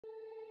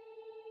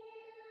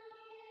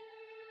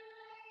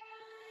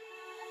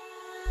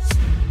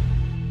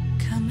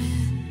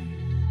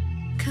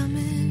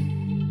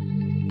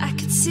coming. I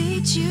could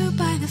seat you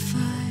by the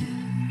fire.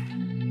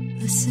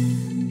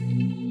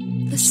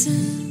 Listen,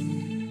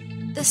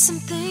 listen. There's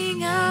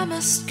something I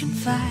must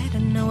confide. I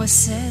know I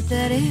said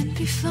that it'd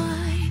be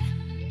fine.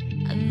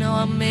 I know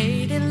I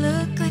made it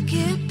look like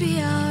it'd be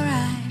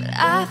alright, but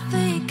I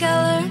think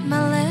I learned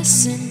my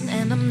lesson,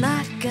 and I'm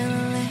not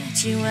gonna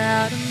let you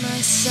out of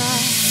my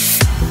sight.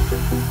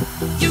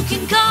 You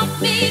can call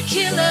me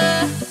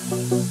killer,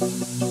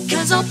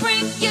 'cause I'll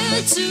bring you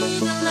to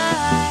the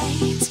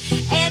light,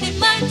 and it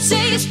might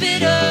taste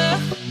bitter,